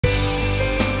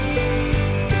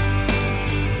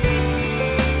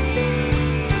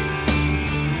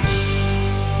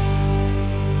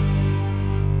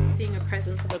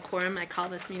quorum. I call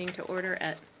this meeting to order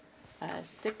at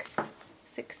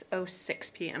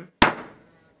 6:06 p.m.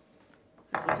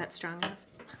 Was that strong enough?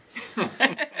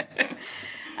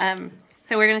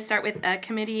 So we're going to start with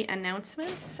committee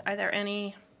announcements. Are there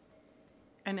any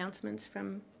announcements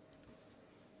from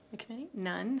the committee?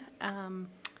 None.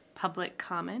 Public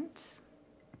comment.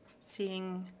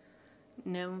 Seeing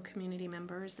no community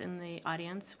members in the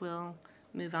audience, we'll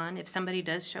move on. If somebody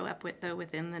does show up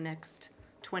within the next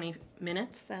 20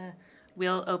 minutes,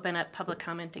 we'll open up public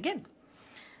comment again.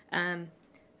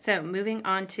 So moving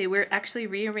on to, we're actually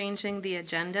rearranging the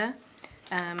agenda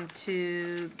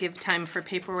to give time for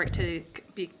paperwork to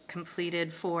be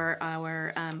completed for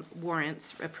our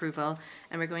warrants approval.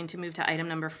 And we're going to move to item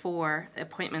number 4,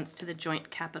 appointments to the Joint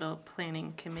Capital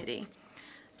Planning Committee.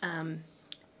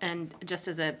 And just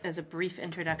as a brief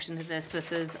introduction to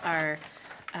this is our,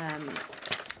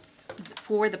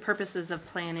 for the purposes of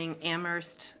planning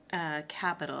Amherst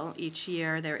capital, each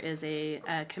year there is a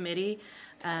committee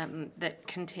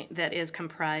that is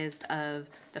comprised of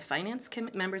the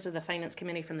members of the finance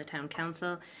committee from the town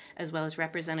council, as well as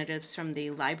representatives from the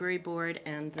library board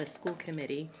and the school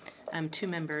committee, 2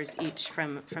 members each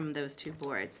from those 2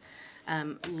 boards.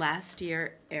 Last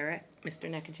year, Eric,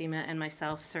 Mr. Nakajima, and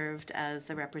myself served as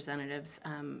the representatives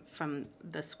from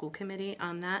the school committee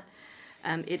on that.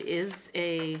 It is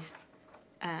a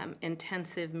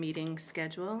intensive meeting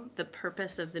schedule. The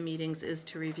purpose of the meetings is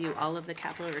to review all of the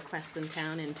capital requests in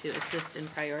town and to assist in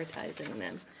prioritizing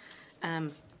them.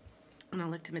 And I'll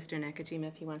look to Mr. Nakajima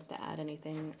if he wants to add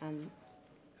anything.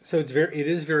 So it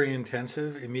is very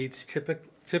intensive. It meets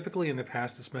typically in the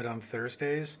past it's met on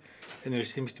Thursdays, and there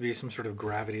seems to be some sort of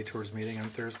gravity towards meeting on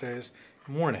Thursdays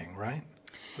morning, right?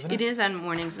 It is on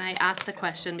mornings, and I asked the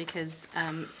question because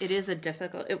it is a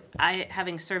difficult.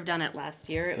 Having served on it last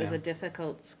year, it was a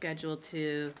difficult schedule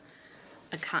to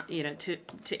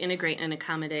integrate and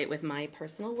accommodate with my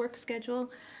personal work schedule.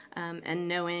 And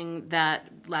knowing that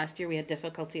last year we had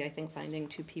difficulty, I think, finding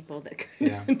 2 people that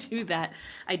could do that,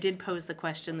 I did pose the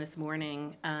question this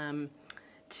morning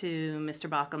to Mr.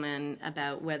 Bockelman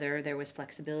about whether there was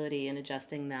flexibility in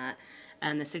adjusting that.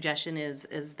 And the suggestion is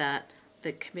that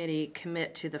the committee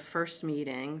commit to the first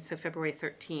meeting, so February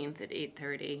 13th at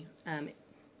 8:30.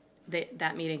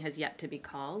 That meeting has yet to be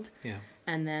called. Yeah.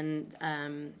 And then,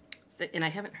 and I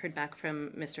haven't heard back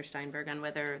from Mr. Steinberg on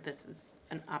whether this is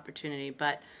an opportunity,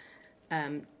 but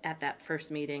at that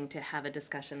first meeting to have a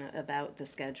discussion about the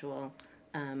schedule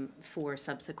for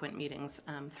subsequent meetings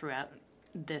throughout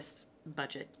this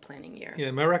budget planning year. Yeah,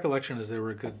 my recollection is there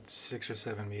were a good 6 or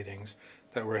 7 meetings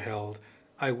that were held.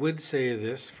 I would say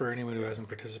this for anyone who hasn't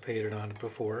participated on it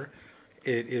before.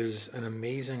 It is an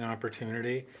amazing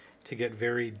opportunity to get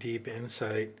very deep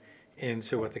insight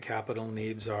into what the capital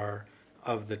needs are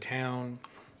of the town,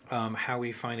 how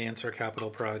we finance our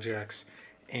capital projects,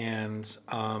 and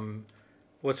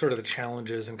what sort of the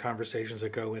challenges and conversations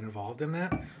that go involved in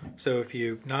that. So if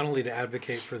you, not only to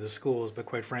advocate for the schools, but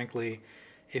quite frankly,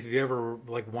 if you've ever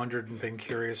wondered and been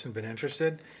curious and been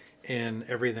interested in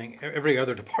every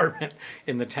other department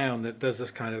in the town that does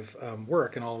this kind of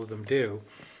work, and all of them do,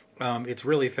 it's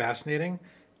really fascinating.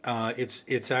 It's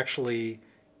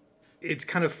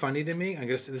kind of funny to me. I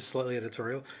guess this is slightly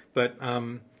editorial, but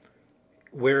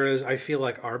whereas I feel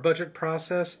like our budget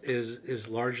process is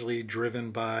largely driven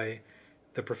by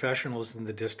the professionals in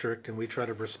the district, and we try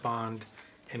to respond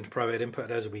and provide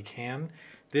input as we can.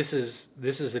 This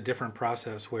is a different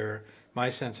process where my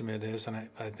sentiment is, and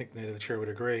I think maybe the chair would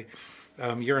agree,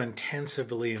 you're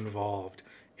intensively involved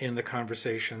in the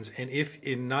conversations, and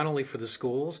not only for the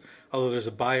schools, although there's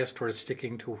a bias towards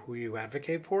sticking to who you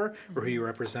advocate for or who you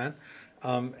represent,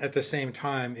 at the same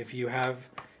time, if you have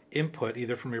input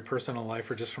either from your personal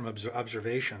life or just from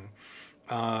observation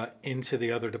into the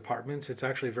other departments, it's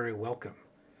actually very welcome.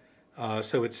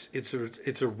 So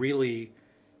it's a really,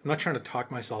 I'm not trying to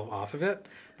talk myself off of it,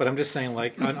 but I'm just saying,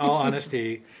 in all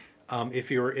honesty,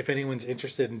 if anyone's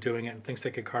interested in doing it and thinks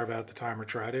they could carve out the time or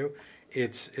try to,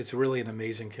 it's really an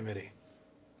amazing committee.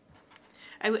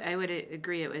 I would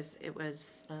agree. It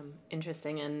was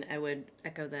interesting, and I would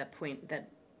echo that point that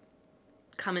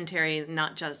commentary,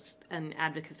 not just an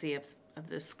advocacy of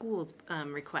the school's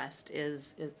request,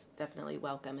 is definitely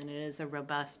welcome, and it is a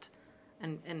robust.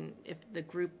 And if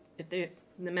the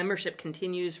membership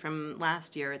continues from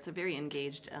last year, it's a very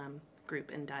engaged group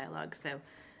in dialogue. So.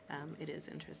 It is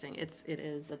interesting. It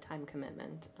is a time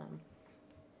commitment.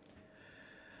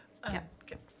 Yeah.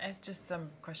 It's just some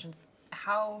questions.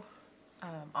 How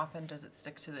often does it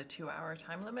stick to the 2-hour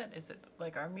time limit? Is it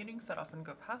like our meetings that often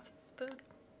go past the time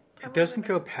limit? It doesn't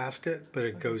go past it, but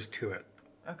it goes to it.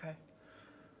 Okay.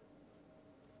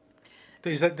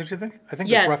 Is that, did you think? I think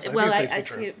Yes, that's roughly. well, I think I it's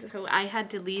basically true. so I had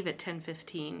to leave at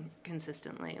 10:15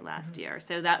 consistently last year.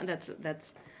 So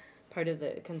that's part of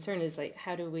the concern is like,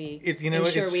 how do we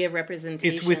ensure we have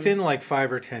representation? It's within like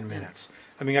 5 or 10 minutes.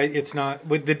 I mean, it's not.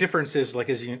 The difference is like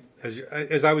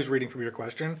as I was reading from your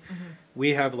question,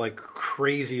 we have like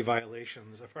crazy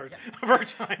violations of our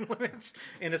time limits,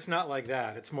 and it's not like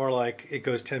that. It's more like it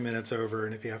goes 10 minutes over,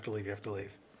 and if you have to leave, you have to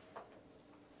leave.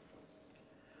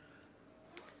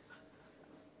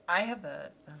 I have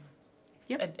a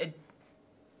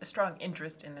strong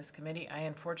interest in this committee. I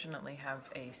unfortunately have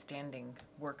a standing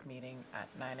work meeting at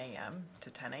 9 a.m. to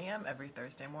 10 a.m. every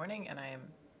Thursday morning, and I am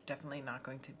definitely not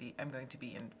going to be, I'm going to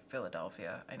be in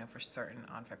Philadelphia, I know for certain,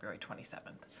 on February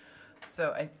 27th.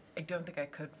 So I don't think I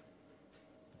could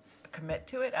commit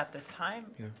to it at this time.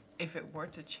 Yeah. If it were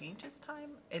to change its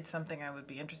time, it's something I would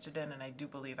be interested in, and I do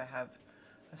believe I have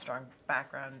a strong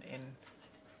background in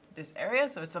this area,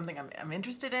 so it's something I'm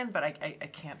interested in, but I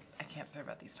can't serve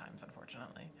at these times,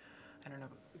 unfortunately. I don't know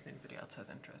if anybody else has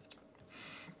interest.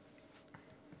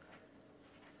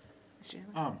 Mr.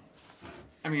 Allen?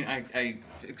 I mean, I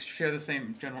share the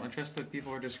same general interest that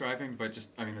people are describing, but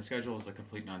just, I mean, the schedule is a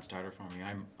complete non-starter for me.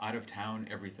 I'm out of town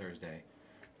every Thursday.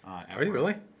 Are you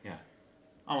really? Yeah.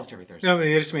 Almost every Thursday. No, I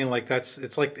mean, I just mean like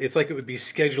it's like it would be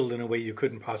scheduled in a way you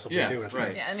couldn't possibly do it.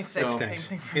 Right. Yeah, and exactly the same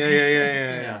thing for me.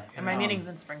 Yeah. And my meeting's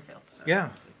in Springfield. So Yeah.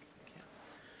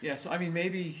 Yeah, so I mean,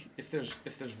 maybe if there's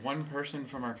one person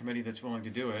from our committee that's willing to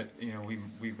do it, you know,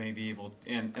 we may be able,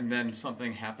 and then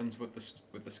something happens with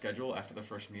the schedule after the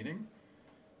first meeting,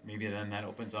 maybe then that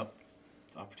opens up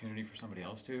the opportunity for somebody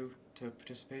else to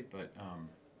participate. But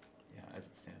yeah, as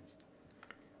it stands.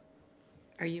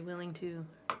 Are you willing to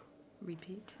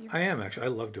repeat? I am actually. I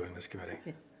love doing this committee.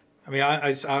 Yeah. I mean,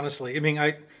 I honestly,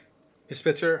 Ms.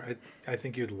 Spitzer, I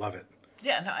think you'd love it.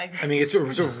 Yeah, no, I agree. I mean, it's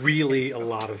really a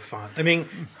lot of fun. I mean,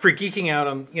 for geeking out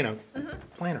on,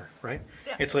 planner, right?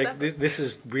 Yeah, it's like, exactly. this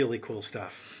is really cool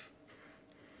stuff.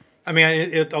 I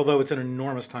mean, although it's an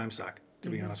enormous time suck, to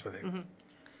be honest with you.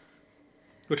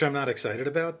 Which I'm not excited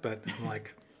about, but I'm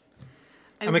like,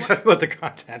 I'm excited about the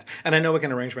content. And I know I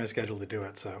can arrange my schedule to do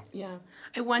it, so. Yeah.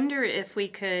 I wonder if we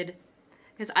could,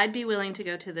 because I'd be willing to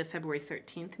go to the February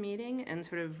 13th meeting and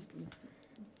sort of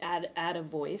add a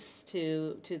voice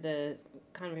to the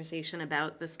conversation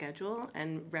about the schedule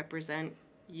and represent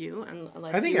you,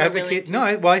 unless I think you are willing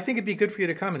to. I think it'd be good for you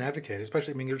to come and advocate,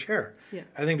 especially being your chair. Yeah.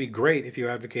 I think it'd be great if you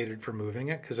advocated for moving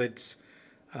it, because it's,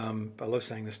 I love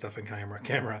saying this stuff in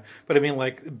camera, but I mean,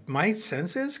 like, my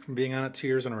sense is, from being on it 2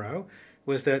 years in a row,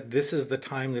 was that this is the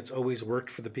time that's always worked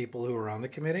for the people who are on the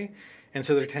committee. And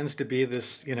so there tends to be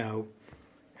this,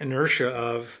 inertia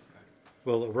of,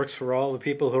 well, it works for all the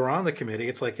people who are on the committee.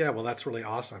 It's like, yeah, well, that's really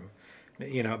awesome.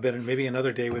 But maybe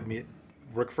another day would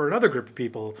work for another group of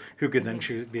people who could then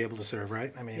be able to serve,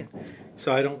 right? I mean,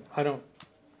 so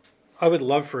I would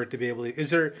love for it to be able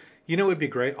to, it would be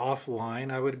great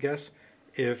offline, I would guess,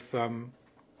 if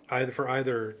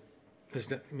either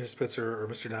Ms. Spitzer or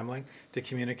Mr. Demling to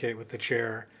communicate with the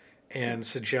chair and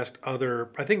suggest I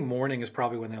think morning is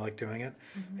probably when they like doing it.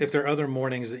 If there are other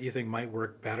mornings that you think might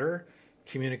work better,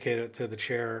 communicate it to the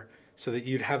chair so that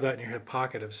you'd have that in your hip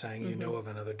pocket of saying you know of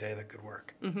another day that could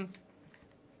work.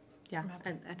 Yeah,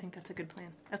 I think that's a good plan.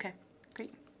 Okay,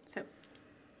 great.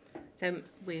 So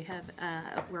we have,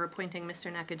 we're appointing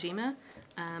Mr. Nakajima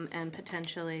and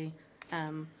potentially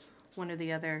one or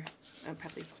the other,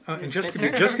 probably. And just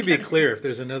to be clear, if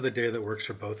there's another day that works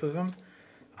for both of them,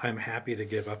 I'm happy to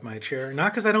give up my chair.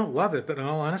 Not because I don't love it, but in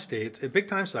all honesty, it's a big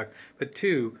time suck. But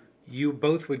two, you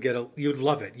both would you'd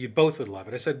love it. You both would love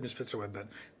it. I said Ms. Spitzer would, but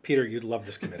Peter, you'd love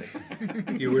this committee.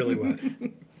 You really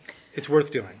would. It's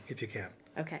worth doing if you can.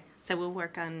 Okay, so we'll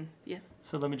work on,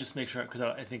 So let me just make sure, because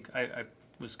I think I'm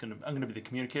going to be the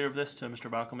communicator of this to Mr.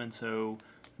 Baukelman, so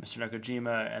Mr.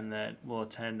 Nakajima, and that we'll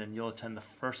attend, and you'll attend the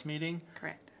first meeting.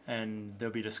 Correct. And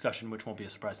there'll be discussion, which won't be a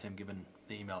surprise to him given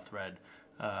the email thread,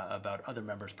 about other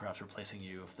members perhaps replacing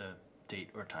you if the date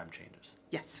or time changes.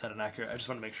 Yes. Is that an accurate? I just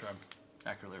want to make sure I'm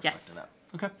accurately Yes. reflecting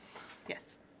that. Okay.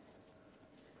 Yes.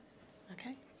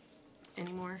 Okay.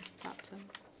 Any more thoughts?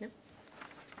 Nope.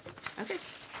 Okay.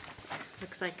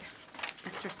 Looks like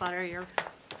Mr. Slaughter, you're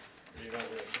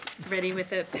ready with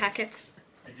the packet.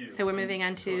 I do. So we're moving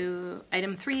on to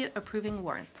item 3, approving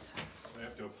warrants. I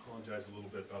have to apologize a little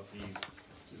bit about these.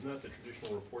 This is not the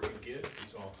traditional report you get,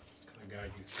 so I'll kind of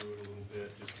guide you through it a little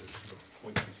bit just to sort of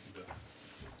point you to the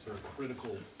sort of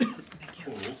critical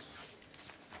totals.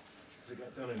 Because it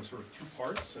got done in sort of 2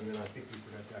 parts, and then I think we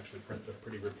forgot to actually print the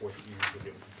pretty report that you usually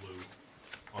get with the blue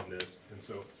on this. And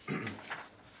so,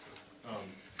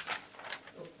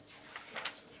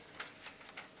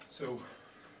 So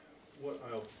what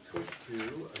I'll put to,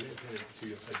 I may have handed it to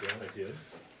you upside down, I did.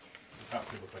 The top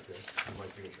should look like this, with my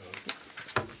signature on it.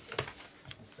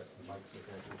 I'll step the mic so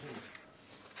I can hear.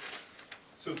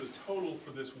 So the total for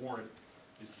this warrant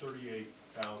is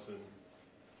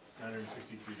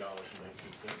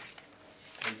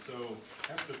 $38,963.19. And so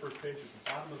after the first page, at the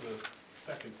bottom of the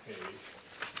second page,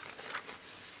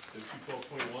 it says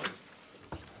 21221.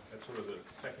 That's sort of the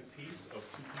second piece of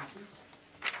two pieces.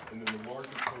 And then the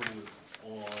larger total is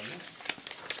on the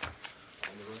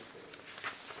right page.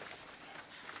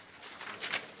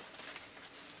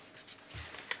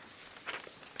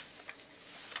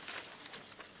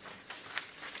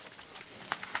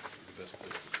 The best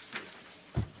place to see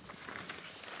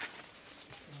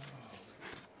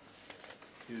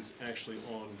it is actually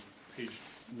on page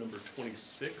number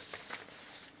 26.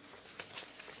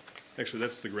 Actually,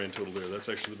 that's the grand total there. That's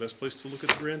actually the best place to look at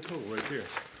the grand total right there.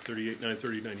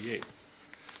 38,930.98.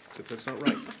 Except that's not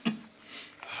right.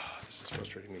 This is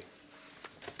frustrating me.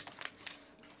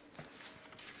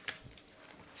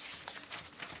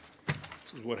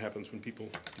 This is what happens when people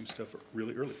do stuff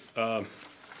really early.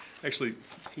 Actually,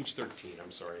 page 13, I'm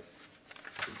sorry.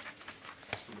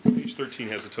 So page 13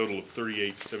 has a total of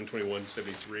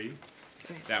 38,721.73.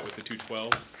 That with the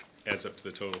 212 adds up to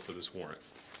the total for this warrant.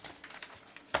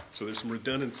 So there's some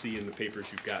redundancy in the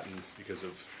papers you've gotten because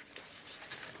of,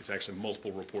 it's actually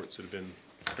multiple reports that have been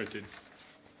printed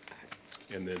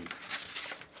and then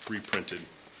reprinted.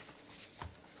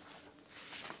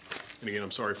 And again,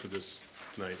 I'm sorry for this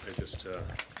tonight. I just,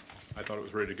 I thought it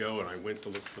was ready to go and I went to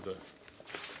look for the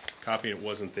copy and it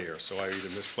wasn't there. So I either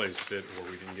misplaced it or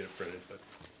we didn't get it printed, but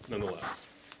nonetheless.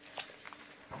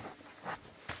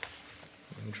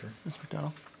 Ms.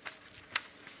 McDonald?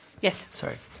 Yes.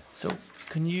 Sorry. So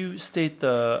can you state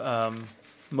the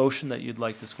motion that you'd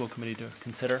like the school committee to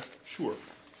consider? Sure.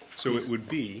 So it would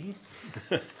be,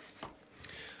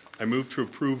 I move to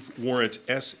approve warrant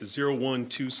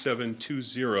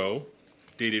S012720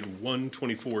 dated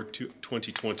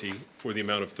 1/24/2020 for the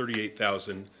amount of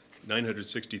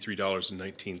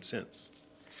 $38,963.19.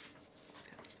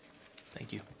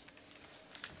 Thank you.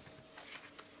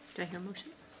 Do I hear a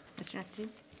motion? Mr. Nakajima?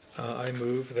 I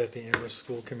move that the Amherst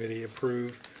School Committee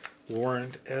approve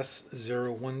warrant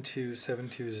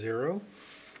S012720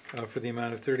 for the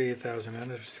amount of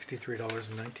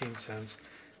 $38,963.19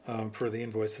 for the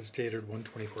invoice that's dated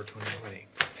 1/24/2020.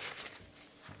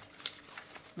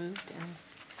 Moved and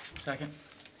Second.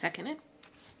 seconded.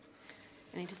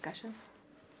 Any discussion?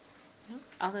 No?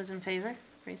 All those in favor,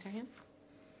 raise your hand.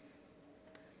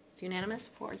 It's unanimous,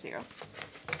 4-0.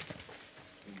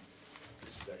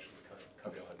 This is actually the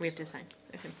copy I'll have. We have to sign.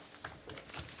 Okay.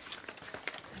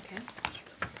 Okay.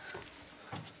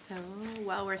 So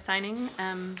while we're signing,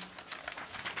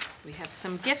 we have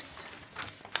some gifts.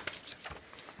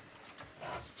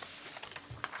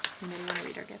 Anybody want to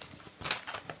read our gifts?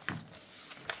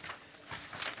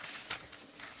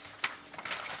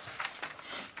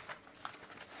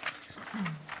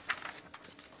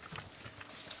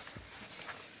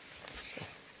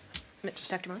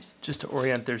 Dr. Morris? Just to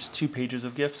orient, there's 2 pages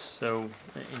of gifts. So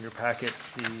in your packet,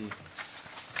 the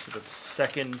sort of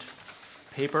second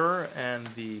paper and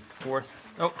the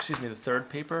the third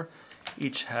paper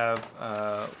each have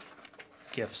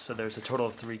gifts. So there's a total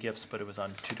of 3 gifts, but it was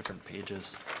on 2 different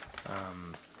pages,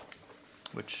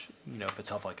 which, you know, if it's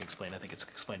helpful, I can explain. I think it's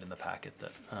explained in the packet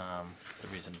that the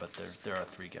reason, but there are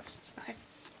 3 gifts. Okay.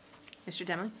 Mr.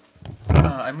 Demling?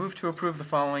 I move to approve the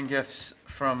following gifts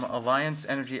from Alliance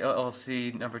Energy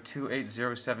LLC, number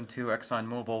 28072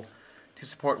 ExxonMobil, to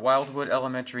support Wildwood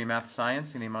Elementary Math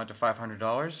Science in the amount of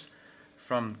 $500.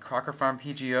 From Crocker Farm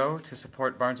PGO to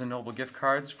support Barnes & Noble gift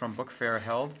cards from Book Fair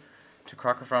held, to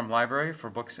Crocker Farm Library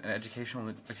for books and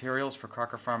educational materials for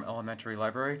Crocker Farm Elementary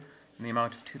Library in the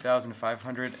amount of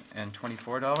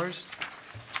 $2,524.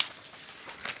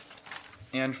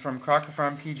 And from Crocker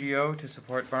Farm PGO to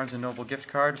support Barnes & Noble gift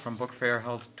card from Book Fair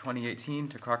held 2018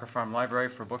 to Crocker Farm Library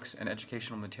for books and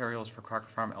educational materials for Crocker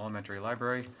Farm Elementary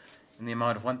Library in the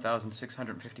amount of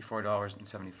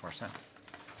 $1,654.74.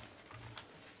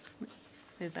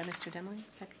 Moved by Mr. Demling.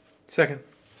 Second.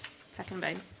 Second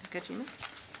by Nakajima.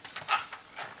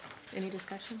 Any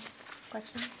discussion,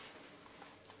 questions?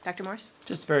 Dr. Morris?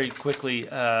 Just very quickly,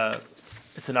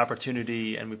 it's an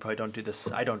opportunity, and we probably don't do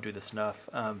this, I don't do this enough,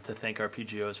 to thank our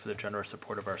PGOs for their generous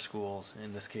support of our schools.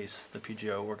 In this case, the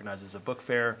PGO organizes a book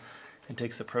fair and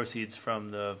takes the proceeds from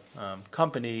the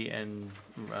company and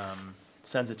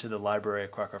sends it to the library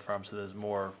at Crocker Farm, so there's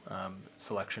more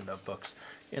selection of books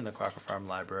in the Crocker Farm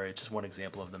library. Just one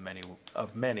example of the many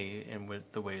in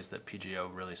the ways that PGO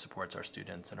really supports our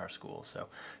students and our schools. So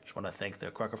just want to thank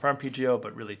the Crocker Farm PGO,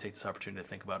 but really take this opportunity to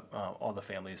think about all the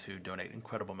families who donate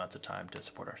incredible amounts of time to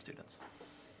support our students.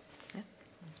 Yeah.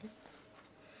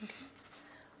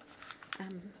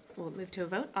 Okay. We'll move to a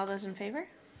vote. All those in favor?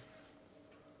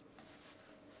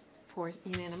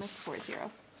 Unanimous, 4-0.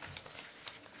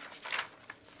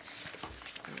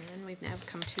 And we've now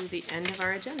come to the end of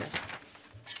our agenda.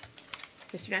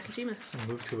 Mr. Nakajima. I'll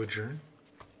move to adjourn.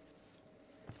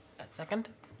 A second.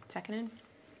 Seconded.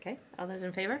 Okay. All those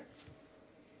in favor?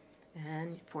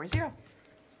 And 4-0.